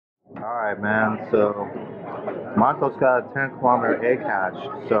Alright, man, so Marco's got a 10-kilometer egg hatch,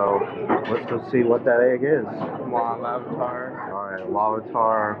 so let's go see what that egg is. Come on, Lavatar. Alright,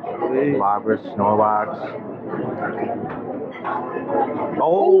 Lavatar, Labras, Snorlax.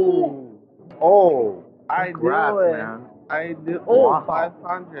 Oh! Oh! Congrats, man. I do. Oh, wow.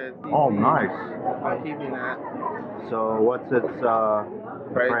 500. CP. Oh, nice. I'm keeping that. So what's its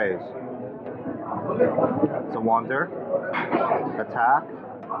praise? It's a wonder. Attack.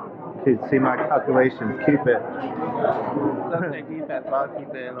 See my calculations. Keep it. Doesn't take defense, but I'll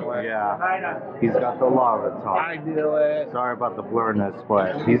keep it in the way. Yeah. He's got the Lavatar. I do it. Sorry about the blurriness,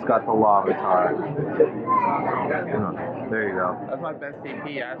 but he's got the Lavatar. There you go. That's my best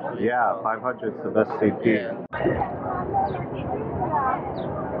CP, actually. Yeah, 500 is the best CP. Yeah.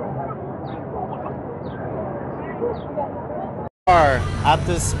 At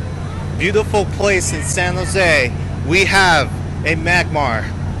this beautiful place in San Jose, we have a Magmar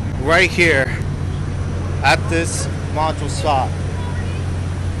right here at this module spot.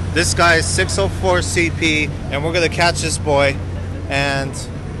 This guy is 604 CP, and we're gonna catch this boy and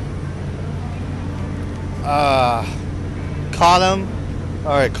caught him.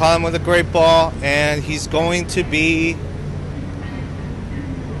 All right, caught him with a great ball, and he's going to be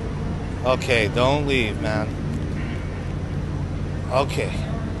okay. Don't leave, man. Okay.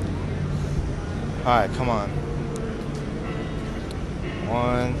 Alright, come on.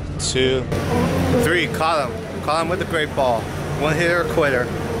 1, 2, 3. Caught him. Caught him with a great ball. One hitter quitter.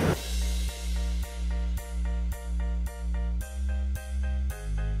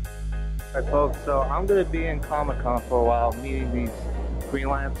 Alright, folks, so I'm going to be in Comic-Con for a while, meeting these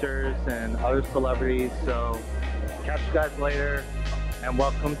freelancers and other celebrities. So, catch you guys later, and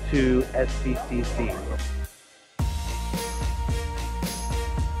welcome to SCCC.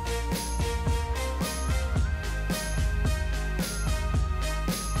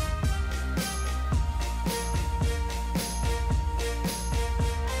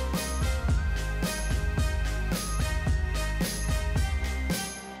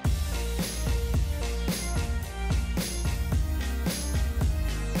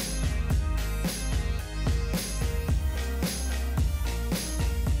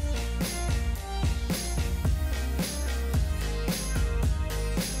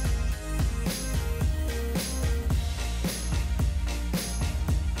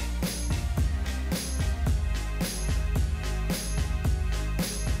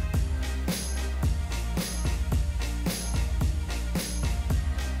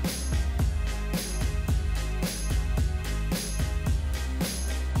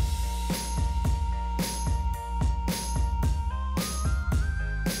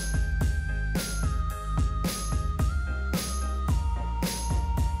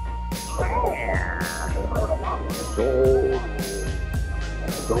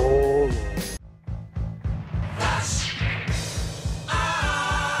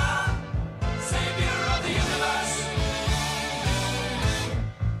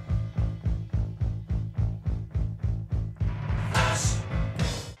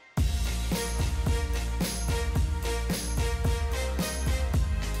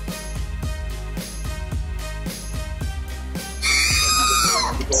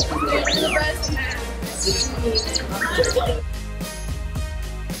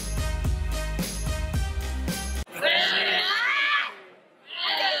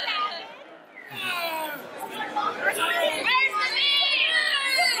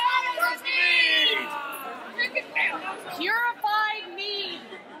 Purified mead.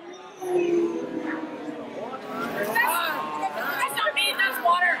 That's not mead, that's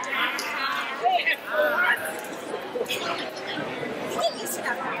water.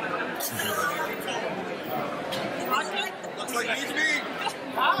 Looks like mead to me.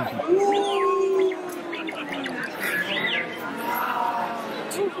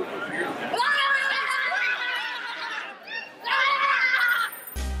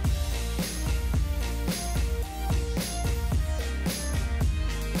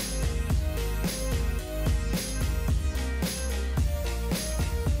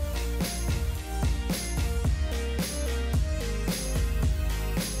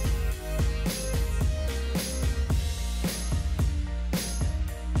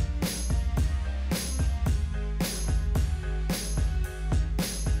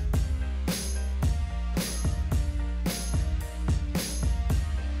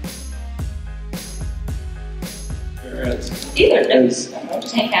 Either those.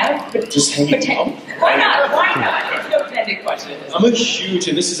 Just hang out. Just hang out. Why not? Why not? It's no pending question. I'm a huge,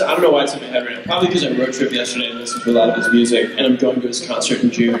 and this is, I don't know why it's in my head right now. Probably because I road trip yesterday and listened to a lot of his music, and I'm going to his concert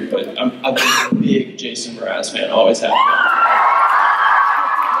in June. But I've been a big Jason Mraz fan, always have been.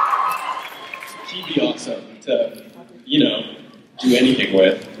 he'd be awesome to, you know, do anything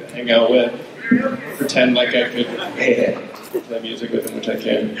with, hang out with, pretend like I could play music with him, which I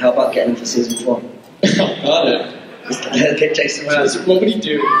can. How about getting him for season 4? Got it. Just get Jason around. What would he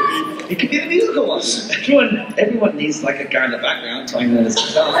do? He could be the musical one. Everyone needs like a guy in the background playing his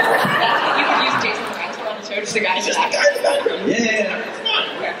guitar. You could use Jason Ransom on the show, just a guy in the background.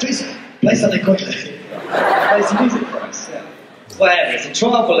 Yeah. Jason, play something quickly. Play some music for us. Yeah. Whatever, it's a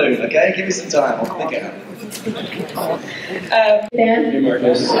trial balloon, okay? Give me some time, I'll pick it up. Hey,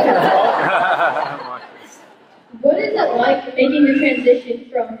 Marcus. What is it like making the transition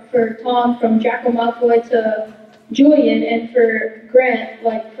for Tom from Draco Malfoy to Julian, and for Grant,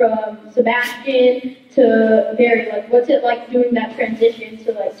 like from Sebastian to Barry? Like, what's it like doing that transition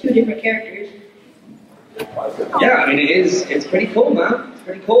to like 2 different characters? Yeah, I mean it's pretty cool, man. It's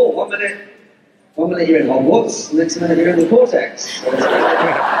pretty cool. One minute you're in Hogwarts, next minute you're in the Cortex.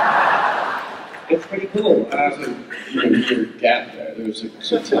 It's pretty cool. Your gap there. There was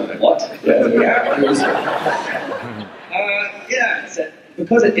a time. What? Yeah, there was yeah, so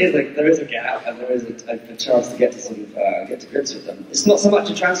because it is like there is a gap and there is a chance to get to sort of get to grips with them. It's not so much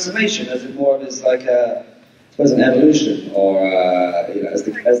a transformation as it more of is like I suppose an evolution, or you know, as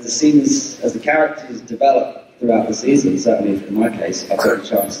the scenes, as the characters develop throughout the season. Certainly in my case, I've got a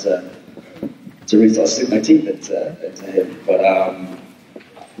chance to really sort of sink my teeth into him. But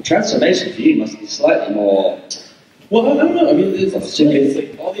the transformation for you must be slightly more. Well, I don't know. I mean, it's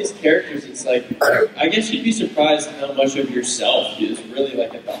like all these characters. It's like, I guess you'd be surprised how much of yourself is really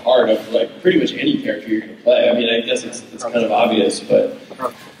like at the heart of like pretty much any character you're going to play. I mean, I guess it's kind of obvious, but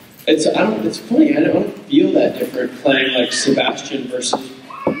it's funny. I don't feel that different playing like Sebastian versus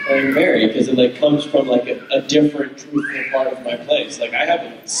playing Barry, because it like comes from like a different, truthful part of my place. Like I have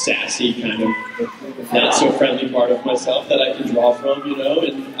a sassy kind of not so friendly part of myself that I can draw from, you know,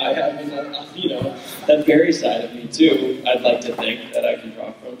 and I have you know, that Barry side of me too. I'd like to think that I can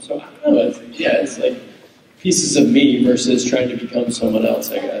draw from. So I don't know. It's like pieces of me versus trying to become someone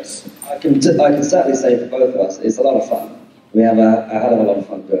else, I guess. I can certainly say for both of us, it's a lot of fun. We have a hell of a lot of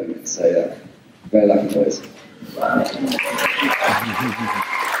fun doing it. So yeah, very lucky choice.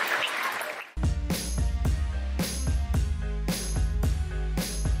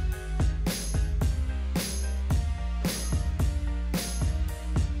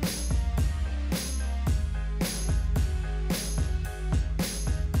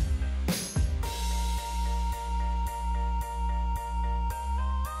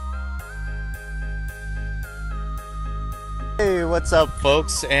 Hey, what's up,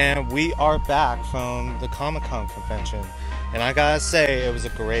 folks? And we are back from the Comic-Con convention, and I gotta say it was a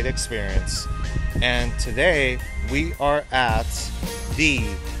great experience. And today we are at the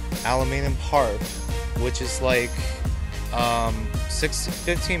Almaden Park, which is like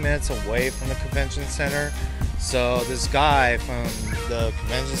 15 minutes away from the convention center. So this guy from the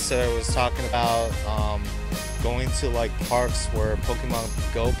convention center was talking about going to like parks where Pokemon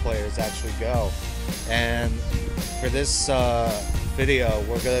Go players actually go. And for this video,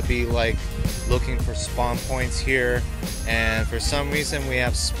 we're gonna be like looking for spawn points here, and for some reason we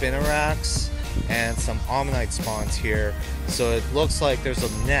have Spinnerax and some Omanyte spawns here, so it looks like there's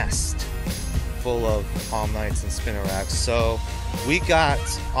a nest full of Omanytes and Spinnerax. So we got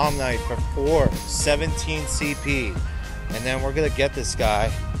Omanyte for 417 CP, and then we're gonna get this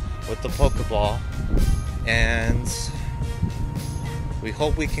guy with the Pokeball, and we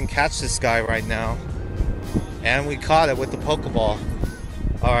hope we can catch this guy right now. And we caught it with the Pokeball.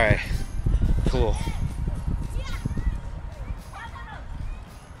 Alright, cool.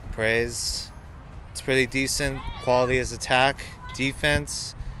 Praise. It's pretty decent. Quality is attack.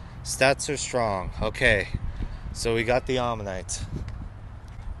 Defense. Stats are strong. Okay, so we got the Omanyte.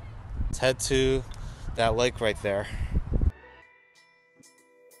 Let's head to that lake right there.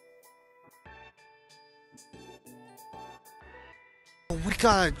 We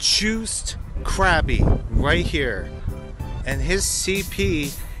got a juiced Krabby right here, and his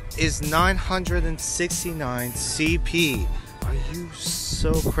CP is 969 CP. Are you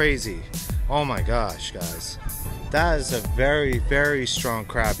so crazy? Oh my gosh, guys, that is a very, very strong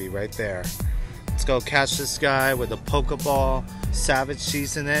Krabby right there. Let's go catch this guy with a Pokeball. Savage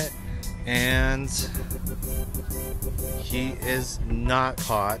season it, and he is not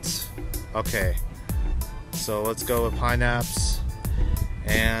caught. Okay, so let's go with Pineapps.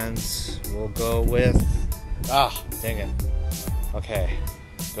 And we'll go with, dang it. Okay,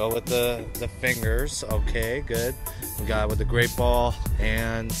 go with the fingers. Okay, good. We got it with the Great Ball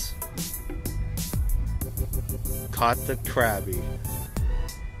and caught the Krabby.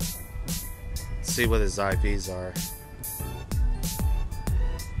 Let's see what his IVs are.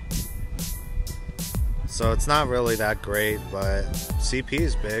 So it's not really that great, but CP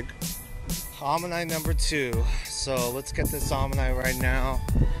is big. Omanyte number 2. So let's get this Omanyte right now.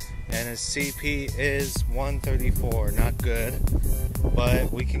 And his CP is 134. Not good,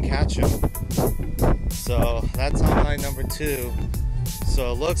 but we can catch him. So that's Omanyte number 2.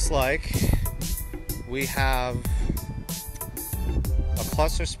 So it looks like we have a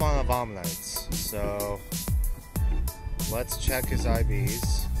cluster spawn of Omanytes. So let's check his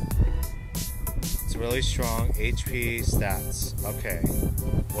IVs. It's really strong. HP stats. Okay.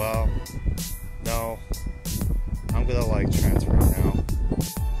 Well, no. I'm gonna like transfer it now.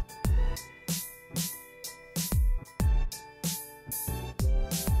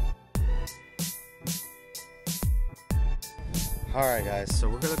 Alright guys, so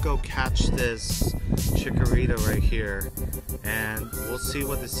we're gonna go catch this Chikorita right here, and we'll see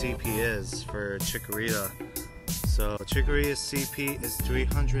what the CP is for Chikorita. So Chikorita's CP is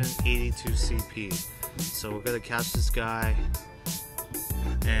 382 CP. So we're gonna catch this guy,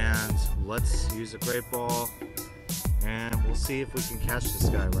 and let's use a Great Ball, and we'll see if we can catch this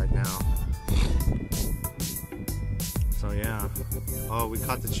guy right now. So yeah, oh, we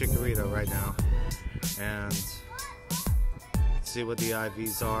caught the Chikorita right now, and see what the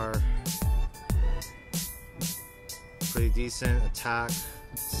IVs are. Pretty decent attack.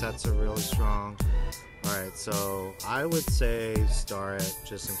 Sets are really strong. Alright, so I would say star it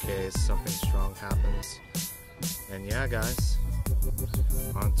just in case something strong happens. And yeah, guys,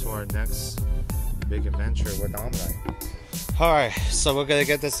 on to our next big adventure with Omanyte. Alright, so we're gonna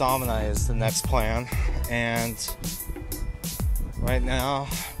get this Omanyte is the next plan. And right now,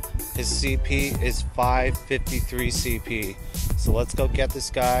 his CP is 553 CP. So let's go get this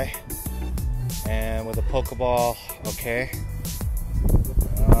guy, and with a Pokeball, okay,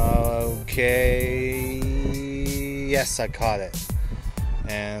 yes, I caught it,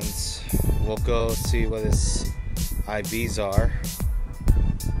 and we'll go see what his IVs are.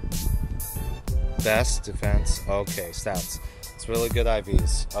 Best defense, okay, stats, it's really good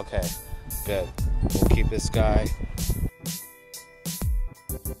IVs, okay, good, we'll keep this guy.